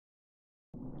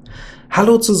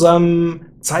Hallo zusammen,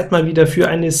 Zeit mal wieder für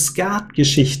eine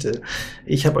Skat-Geschichte.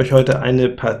 Ich habe euch heute eine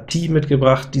Partie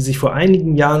mitgebracht, die sich vor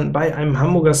einigen Jahren bei einem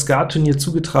Hamburger Skat-Turnier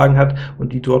zugetragen hat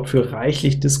und die dort für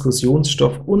reichlich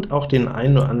Diskussionsstoff und auch den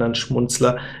einen oder anderen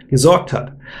Schmunzler gesorgt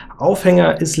hat.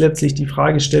 Aufhänger ist letztlich die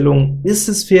Fragestellung, ist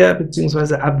es fair,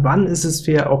 beziehungsweise ab wann ist es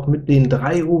fair, auch mit den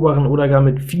 3 oberen oder gar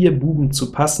mit 4 Buben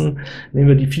zu passen. Nehmen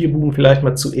wir die 4 Buben vielleicht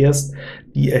mal zuerst,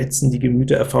 die erhitzen die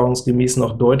Gemüter erfahrungsgemäß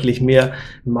noch deutlich mehr.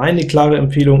 Meine klare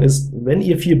Empfehlung ist, wenn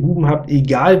ihr 4 Buben habt,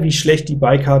 egal wie schlecht die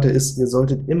Beikarte ist, ihr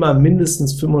solltet immer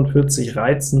mindestens 45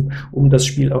 reizen, um das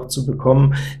Spiel auch zu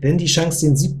bekommen, denn die Chance,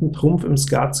 den 7. Trumpf im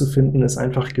Skat zu finden, ist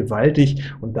einfach gewaltig,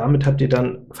 und damit habt ihr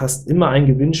dann fast immer ein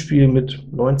Gewinnspiel mit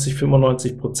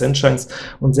 90–95% Chance.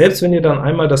 Und selbst wenn ihr dann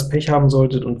einmal das Pech haben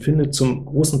solltet und findet zum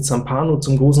großen Zampano,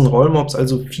 zum großen Rollmops,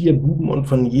 also 4 Buben und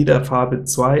von jeder Farbe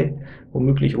 2,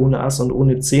 womöglich ohne Ass und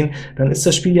ohne 10, dann ist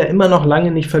das Spiel ja immer noch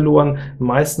lange nicht verloren.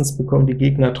 Meistens bekommen die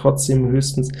Gegner trotzdem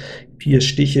höchstens 4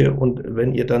 Stiche, und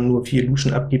wenn ihr dann nur 4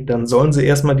 Luschen abgibt, dann sollen sie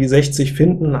erstmal die 60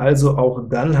 finden, also auch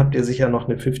dann habt ihr sicher noch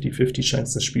eine 50-50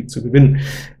 Chance, das Spiel zu gewinnen.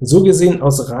 So gesehen,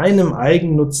 aus reinem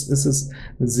Eigennutz ist es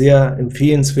sehr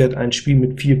empfehlenswert, ein Spiel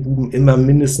mit 4 Buben immer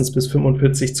mindestens bis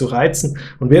 45 zu reizen,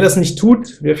 und wer das nicht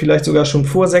tut, wer vielleicht sogar schon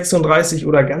vor 36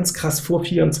 oder ganz krass vor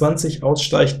 24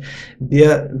 aussteigt,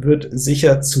 der wird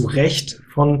sicher zu Recht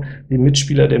von dem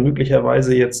Mitspieler, der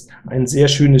möglicherweise jetzt ein sehr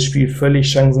schönes Spiel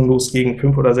völlig chancenlos gegen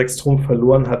 5 oder 6 Trumpf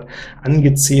verloren hat,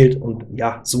 angezählt. Und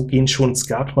ja, so gehen schon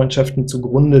Skatfreundschaften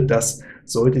zugrunde. Das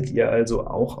solltet ihr also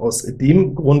auch aus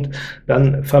dem Grund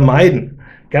dann vermeiden.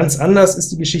 Ganz anders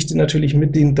ist die Geschichte natürlich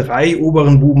mit den 3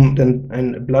 oberen Buben, denn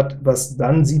ein Blatt, was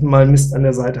dann 7-mal Mist an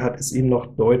der Seite hat, ist eben noch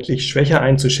deutlich schwächer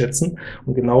einzuschätzen,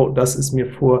 und genau das ist mir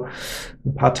vor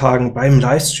ein paar Tagen beim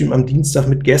Livestream am Dienstag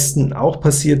mit Gästen auch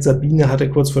passiert. Sabine hatte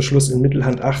kurz vor Schluss in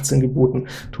Mittelhand 18 geboten,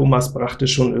 Thomas brachte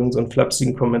schon irgend so einen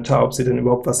flapsigen Kommentar, ob sie denn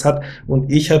überhaupt was hat,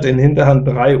 und ich hatte in Hinterhand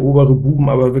 3 obere Buben,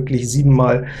 aber wirklich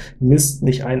 7-mal Mist,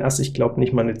 nicht ein Ass, ich glaube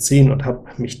nicht mal eine 10, und habe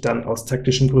mich dann aus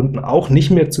taktischen Gründen auch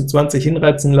nicht mehr zu 20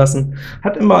 hinreizen lassen.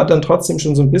 Hat immer dann trotzdem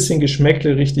schon so ein bisschen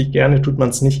Geschmäckle, richtig gerne tut man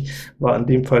es nicht, war in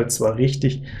dem Fall zwar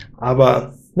richtig,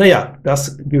 aber naja,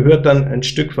 das gehört dann ein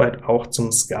Stück weit auch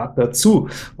zum Skat dazu.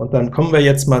 Und dann kommen wir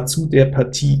jetzt mal zu der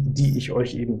Partie, die ich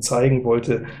euch eben zeigen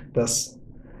wollte. Das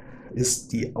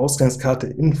ist die Ausgangskarte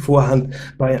in Vorhand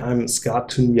bei einem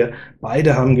Skat-Turnier.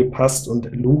 Beide haben gepasst, und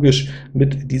logisch,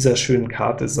 mit dieser schönen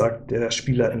Karte sagt der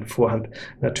Spieler in Vorhand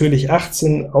natürlich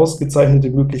 18, ausgezeichnete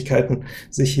Möglichkeiten,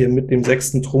 sich hier mit dem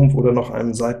 6. Trumpf oder noch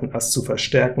einem Seitenass zu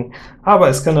verstärken. Aber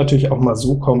es kann natürlich auch mal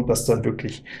so kommen, dass dann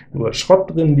wirklich nur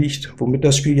Schrott drin liegt, womit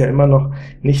das Spiel ja immer noch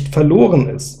nicht verloren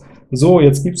ist. So,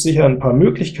 jetzt gibt es sicher ein paar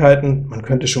Möglichkeiten. Man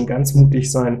könnte schon ganz mutig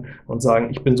sein und sagen,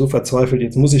 ich bin so verzweifelt,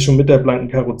 jetzt muss ich schon mit der blanken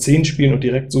Karo 10 spielen und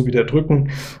direkt so wieder drücken,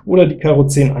 oder die Karo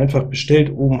 10 einfach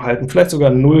bestellt oben halten, vielleicht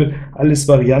sogar 0, alles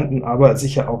Varianten, aber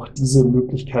sicher auch diese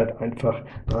Möglichkeit, einfach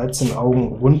 13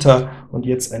 Augen runter und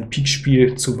jetzt ein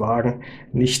Pikspiel zu wagen,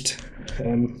 nicht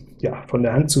ja, von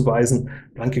der Hand zu weisen.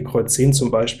 Blanke Kreuz 10 zum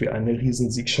Beispiel, eine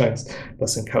riesen Siegchance,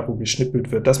 dass in Karo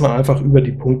geschnippelt wird, dass man einfach über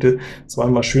die Punkte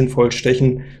zweimal schön voll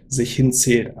stechen sich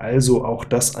hinzählt, also auch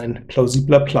das ein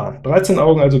plausibler Plan. 13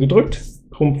 Augen also gedrückt,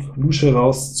 Trumpf Lusche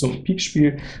raus zum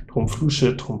Pikspiel, Trumpf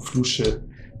Lusche, Trumpf Lusche,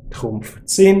 Trumpf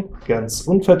 10, ganz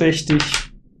unverdächtig.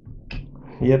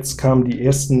 Jetzt kamen die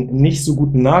ersten nicht so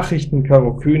guten Nachrichten,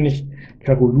 Karo König,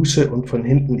 Karo Lusche und von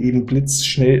hinten eben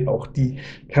blitzschnell auch die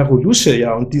Karo Lusche.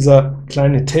 Ja, und dieser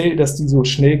kleine Tell, dass die so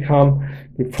schnell kam,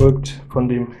 gefolgt von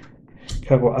dem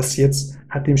Karo Ass jetzt,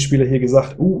 hat dem Spieler hier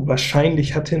gesagt,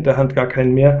 wahrscheinlich hat Hinterhand gar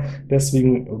keinen mehr,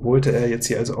 deswegen wollte er jetzt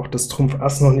hier also auch das Trumpf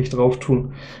Ass noch nicht drauf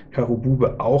tun, Karo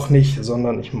Bube auch nicht,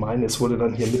 sondern ich meine, es wurde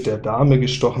dann hier mit der Dame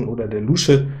gestochen oder der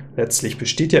Lusche. Letztlich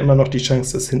besteht ja immer noch die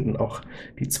Chance, dass hinten auch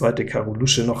die zweite Karo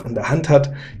Lusche noch in der Hand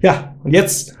hat. Ja, und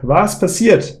jetzt war es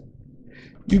passiert.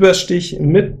 Überstich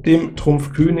mit dem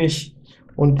Trumpf König,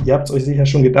 und ihr habt es euch sicher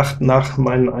schon gedacht nach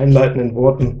meinen einleitenden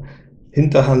Worten,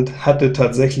 Hinterhand hatte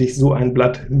tatsächlich so ein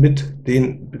Blatt mit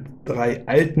den 3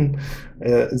 alten,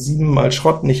 7-mal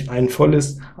Schrott, nicht ein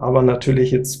volles, aber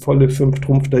natürlich jetzt volle 5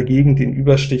 Trumpf dagegen, den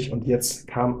Überstich, und jetzt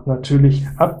kam natürlich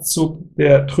Abzug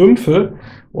der Trümpfe,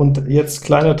 und jetzt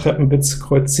kleiner Treppenwitz,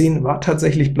 Kreuz 10 war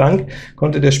tatsächlich blank,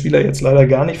 konnte der Spieler jetzt leider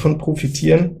gar nicht von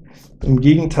profitieren, im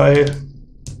Gegenteil,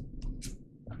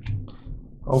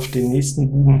 auf den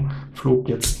nächsten Buben flog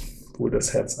jetzt wohl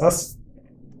das Herz Ass.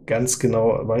 Ganz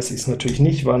genau weiß ich es natürlich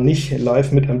nicht, war nicht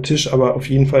live mit am Tisch, aber auf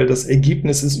jeden Fall das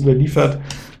Ergebnis ist überliefert.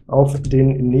 Auf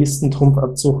den nächsten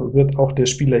Trumpfabzug wird auch der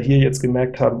Spieler hier jetzt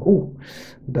gemerkt haben,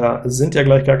 da sind ja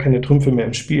gleich gar keine Trümpfe mehr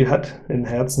im Spiel, hat in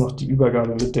Herz noch die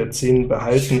Übergabe mit der 10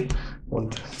 behalten,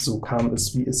 und so kam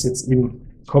es, wie es jetzt eben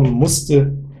kommen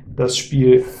musste. Das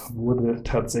Spiel wurde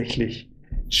tatsächlich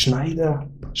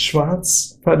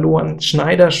Schneider-Schwarz verloren.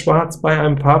 Schneider-Schwarz bei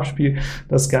einem Farbspiel,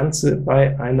 das Ganze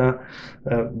bei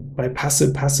bei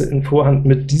Passe in Vorhand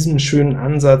mit diesem schönen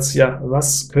Ansatz. Ja,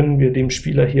 was können wir dem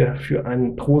Spieler hier für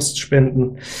einen Trost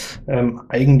spenden?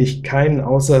 Eigentlich keinen,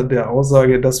 außer der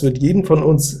Aussage, das wird jeden von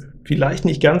uns vielleicht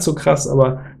nicht ganz so krass,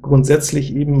 aber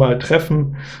grundsätzlich eben mal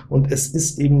treffen, und es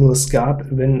ist eben nur Skat,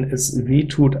 wenn es weh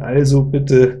tut, also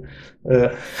bitte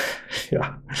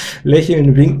ja,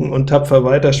 lächeln, winken und tapfer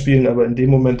weiterspielen, aber in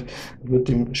dem Moment wird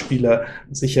dem Spieler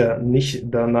sicher nicht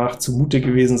danach zumute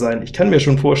gewesen sein. Ich kann mir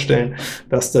schon vorstellen,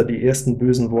 dass da die ersten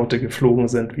bösen Worte geflogen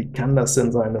sind. Wie kann das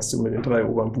denn sein, dass du mit den 3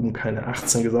 oberen Buben keine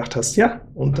 18 gesagt hast? Ja,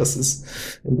 und das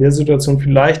ist in der Situation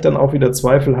vielleicht dann auch wieder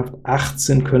zweifelhaft.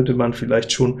 18 könnte man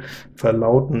vielleicht schon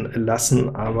verlauten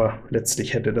lassen, aber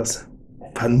letztlich hätte das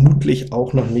vermutlich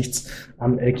auch noch nichts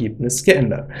am Ergebnis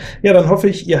geändert. Ja, dann hoffe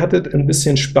ich, ihr hattet ein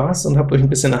bisschen Spaß und habt euch ein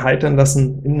bisschen erheitern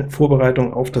lassen in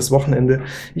Vorbereitung auf das Wochenende.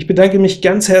 Ich bedanke mich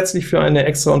ganz herzlich für eine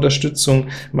extra Unterstützung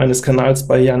meines Kanals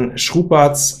bei Jan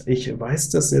Schrubatz. Ich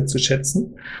weiß das sehr zu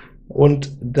schätzen.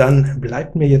 Und dann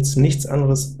bleibt mir jetzt nichts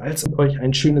anderes, als euch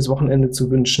ein schönes Wochenende zu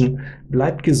wünschen.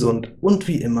 Bleibt gesund und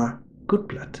wie immer, gut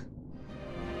Blatt.